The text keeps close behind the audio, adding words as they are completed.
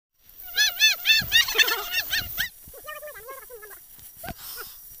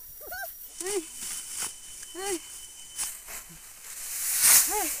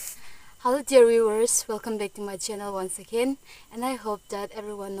Hello dear viewers, welcome back to my channel once again, and I hope that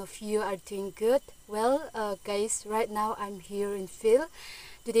every one of you are doing good. Well, guys, right now I'm here in field.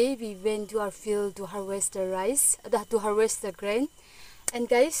 Today we went to our field to harvest the rice, to harvest the grain. And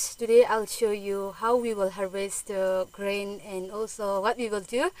guys, today I'll show you how we will harvest the grain and also what we will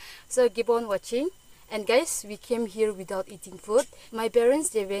do. So keep on watching. And guys, we came here without eating food. My parents,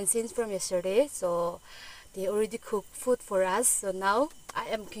 they went since from yesterday, so they already cooked food for us. So now I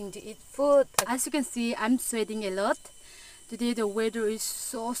am going to eat food. As you can see, I'm sweating a lot. Today the weather is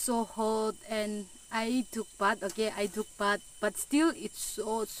so hot, and I took bath. Okay, I took bath, but still it's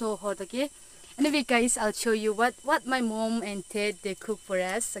so hot. Okay. Anyway, guys, I'll show you what my mom and dad they cook for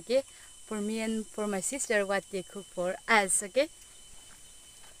us. Okay, for me and for my sister, what they cook for us. Okay.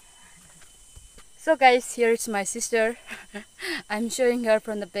 So guys, here's my sister. I'm showing her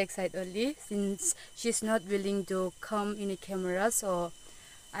from the back side only since she's not willing to come in the camera, so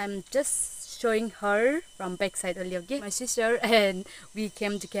I'm just showing her from back side only. Okay, my sister and we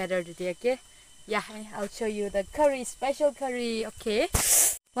came together today. Okay, yeah, I'll show you the curry, special curry. Okay,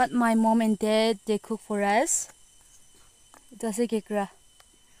 what my mom and dad they cook for us. It was a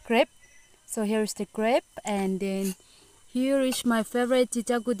crepe. So here's the crepe, and then here is my favorite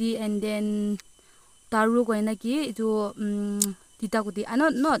chichagudi, and then taru ko naki itu titakudi.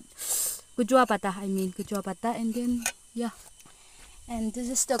 Not kujua pata. I mean kujua pata, and then yeah. And this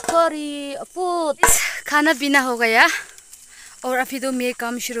is the curry food. खाना पीना हो गया और अभी तो मैं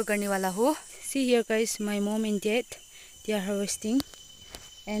काम शुरू करने वाला हूँ. See here guys, my mom and dad they are harvesting,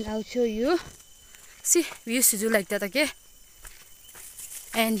 and I'll show you. See, we used to do like that, okay?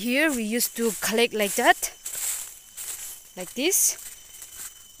 And here we used to collect like that, like this.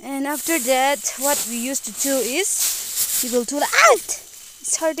 And after that, what we used to do is we will do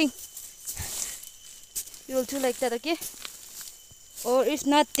it's hurting. We will do like that, okay? Or if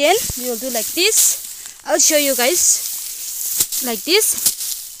not, then we will do like this. I'll show you guys. Like this,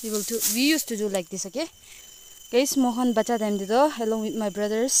 we used to do like this, okay? Guys, mohan bacha time dito along with my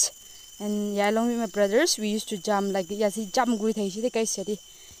brothers, and yeah, along with my brothers, we used to jump like yeah, see jump guri thai guys, yadi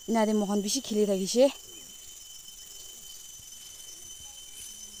inade mohan bishi khili thai.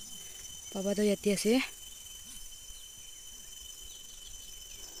 Baba to yati ase.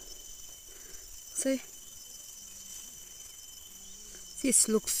 See, this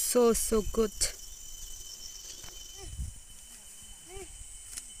looks so good.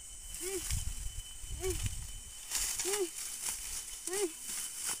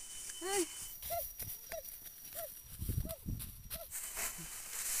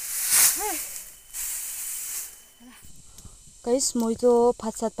 Guys, moi to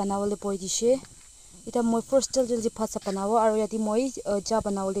bhat sat banawole poi dishe. Ita moi first jaldi bhat sat banawo aru yati moi ja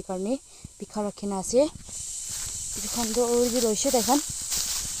banawole karne bikha rakhina ase. Idu khan to already loise takhan.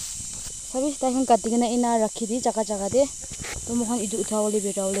 Sabi takhan katigena ina rakhi di jaga de. To mohan idu uthawole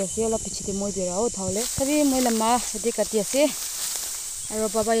berawole ase, ola pichite moi berao uthawole. Sabi moi lama ade kati ase. Aru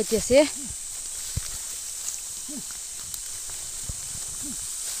baba yati ase.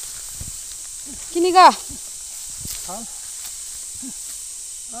 Kiniga?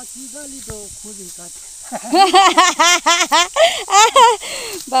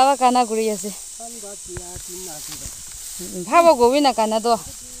 Baba kana guri ase. Habo gobi na kana do.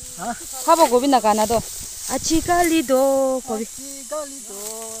 Habo gobi na kana do. Achikali do gobi. Achikali do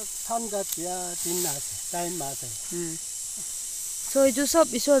thangatia tinase time mate. So idu sob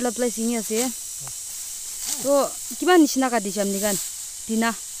isor la blessing ase. So kiman nishina ka disham nigan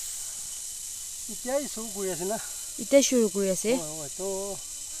dina. Itai so guri ase na. Itai shuru guri ase. To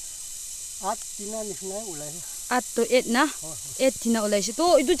at tina nishna ulai. At to et na. Et tina ulai se.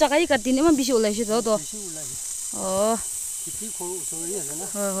 To idu jagai katin eman bishi ulai se to. Bishi ulai. Oh. Kiti khoro usori ase na.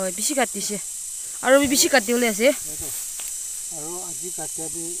 Hoi bishi kati se. Aro bishi kati ulai ase. Aro aji katia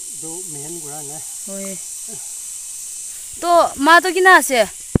de do mehen gura na. Hoi. To ma to kina ase.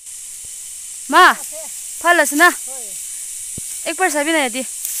 Ma. Phalas na. Ek par sabi na yati.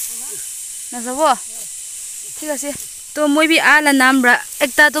 Na sabo. ठीक है तो मैं भी आला नाम रा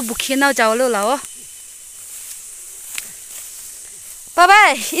एकता तो बुखिए ना चावलो लाओ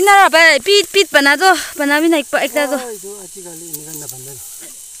पापा इनारा बे पीट बना भी ना एकता तो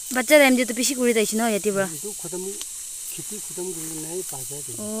बच्चा टाइम दे तो पिसी गुरी दाइछ न यति बरा खेती खतम गुरी नै पाजा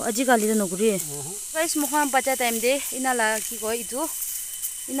दे ओ अजि गाली त नगुरी गाइस मुखा बच्चा टाइम दे इनाला की गय इदु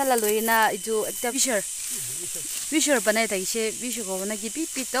इनाला लोइना इदु एकता विशर बनाइ थाइसे विशर को बना की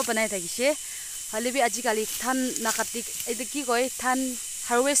पीट तो बनाइ थाइसे हाले भी आजिकाली थान नाकातिक एदे की गय थान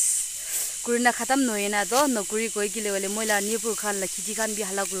हार्वेस्ट गुरिना खतम नयना दो नगुरी गय गिले वाले मोइला निपुर खान ला खिजी खान भी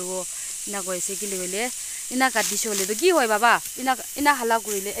हाला गुरगो ना गयसे गिले वाले ina kati shole do ki hoi baba ina hala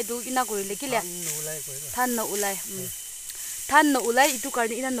kurile edu ina kurile ki le than no ulai than no ulai itu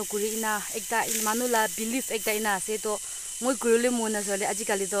karni ina no kuri ina ekta manula belief ekta ina ase to moi kurile mona sole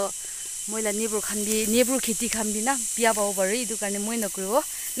ajikali to moila neighbor khanbi neighbor kheti khanbi na pia bawo bari itu karni moi no kuribo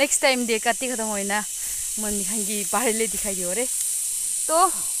next time de kati khatam hoina mon mi khangi barele dikhai diyo re to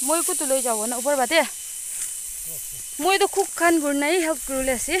moi ku to loi jawo na upar bate moi to cook khan gurnai help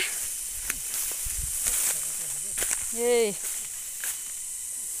kurule ase hey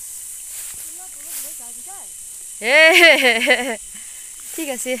hey ঠিক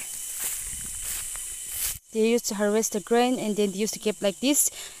আছে they used to harvest the grain and then they used to keep like this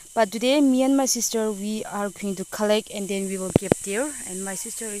but today me and my sister we are going to collect and then we will keep there and my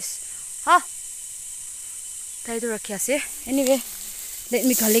sister is anyway let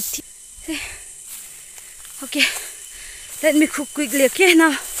me collect okay let me cook quickly okay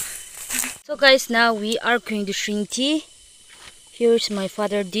now so guys now we are going to drink tea here's my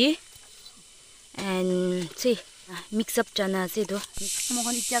father D and see mix up chana se do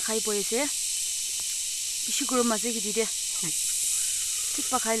mohan itya khai poise bishi guru ma se ki de ठीक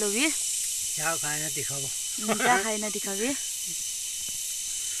पा खाई लोगी क्या खाना दिखाओ क्या खाना दिखावे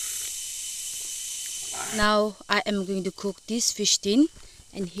now I am going to cook this fish tin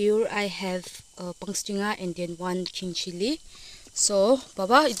and here I have pangstinga and then one king chili so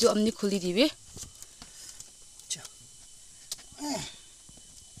baba itu amni khuli dibe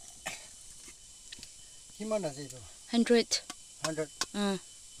किमान আছে তো 100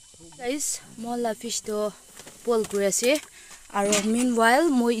 guys mola fish to pol kuri ase aro meanwhile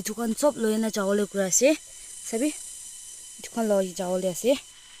moi itu kan chop loina jawole kuri ase sabi itu kan loi jawole ase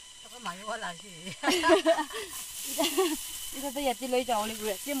তো মাই wala আছে ita to yati loi jawole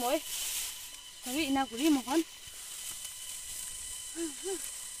kuri ase moi sabi ina kuri mohon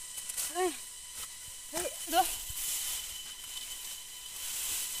hey do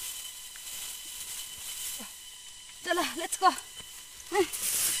chala let's go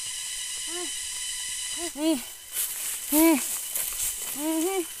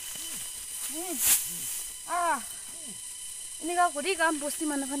ini ka kuri kam posti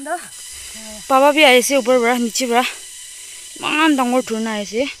mana khanda papa bhi aye se upar bra niche bra man dangor thurna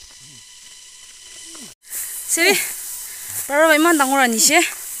aye se papa iman dangor ani se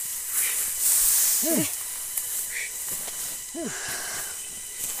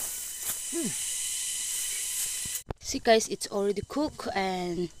see guys it's already cooked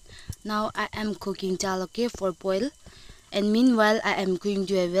and now I am cooking dal okay for boil and meanwhile I am going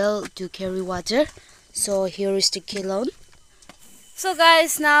to a well to carry water so here is the kiln so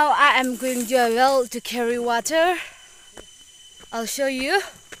guys now I am going to a well to carry water I'll show you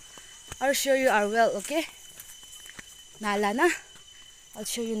our well okay nala na I'll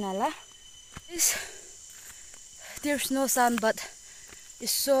show you nala there's no sun but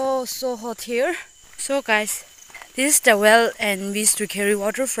it's so hot here so guys this is the well and we used to carry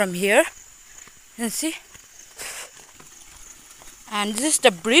water from here and see and this is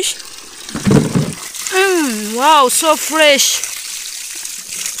the bridge wow so fresh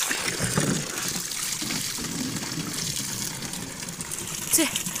see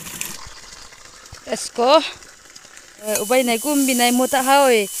let's go ubai nai kum binai mota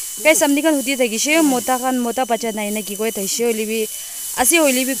haoi kai samni kan hudi thagi she mota kan mota pacha nai na ki koi thai she libi asi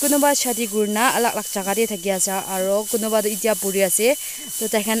hoilibi kunoba chati gurna alak lak jaga de thagi asa aro kunoba do itia puri ase to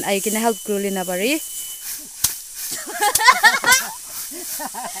takhan ai kina help kuruli na bari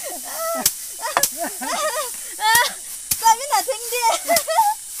Sabi na thingdi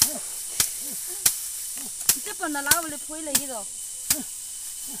ite pon na la bole phoi lagi do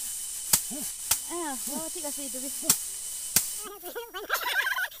ঠিক আছে itu bis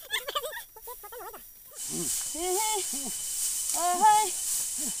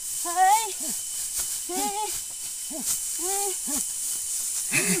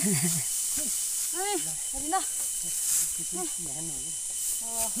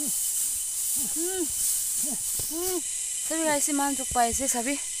Sabi guys, si man tuk pa ese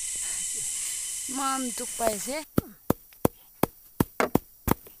sabi. Man tuk pa ese.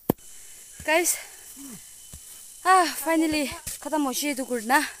 Guys, finally, khatam hoshi to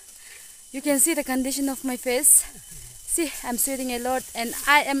kurna. You can see the condition of my face. See, I'm sweating a lot and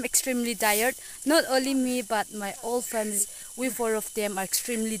I am extremely tired. Not only me, but my whole family. We four of them are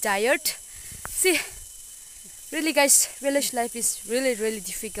extremely tired. See, really guys, village life is really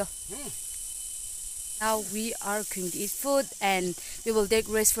difficult. Now we are going to eat food and we will take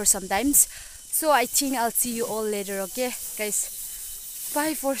rest for some times. So I think I'll see you all later, okay? Guys,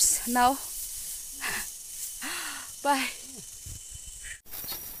 bye for now. Bye.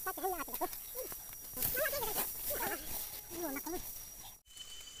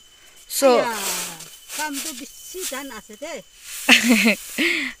 So, 감도 비슷한 아세데.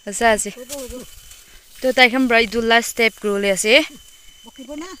 asa ase. To tai kham brai du last step grow le ase.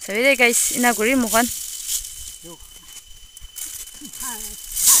 먹기보나. Sabi guys, ina guri mukan.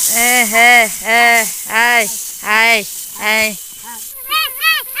 Ai.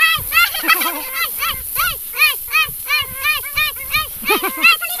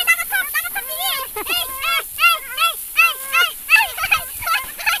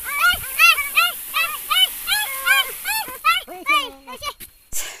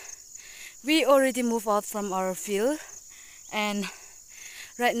 We already moved out from our field, and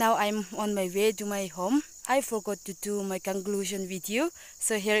right now I'm on my way to my home. I forgot to do my conclusion video,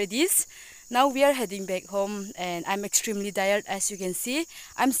 so here it is. Now we are heading back home, and I'm extremely tired. As you can see,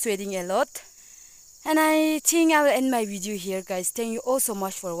 I'm sweating a lot, and I think I will end my video here, guys. Thank you all so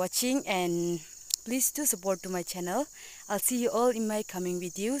much for watching, and please do support to my channel. I'll see you all in my coming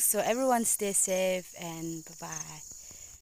videos. So everyone stay safe, and bye bye.